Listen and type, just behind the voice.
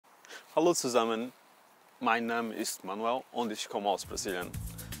Hallo zusammen, mein Name ist Manuel und ich komme aus Brasilien.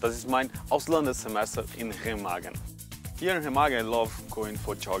 Das ist mein Auslandssemester in Remagen. Here in Remagen I love going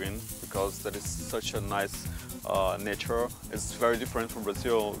for jogging because that is such a nice nature. It's very different from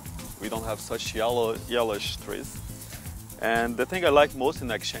Brazil. We don't have such yellowish trees. And the thing I like most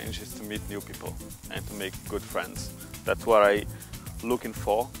in exchange is to meet new people and to make good friends. That's what I'm looking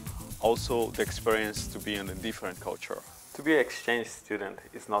for. Also the experience to be in a different culture. To be an exchange student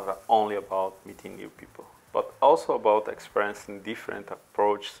is not only about meeting new people, but also about experiencing different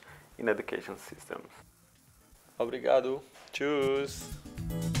approaches in education systems. Obrigado. Tschüss.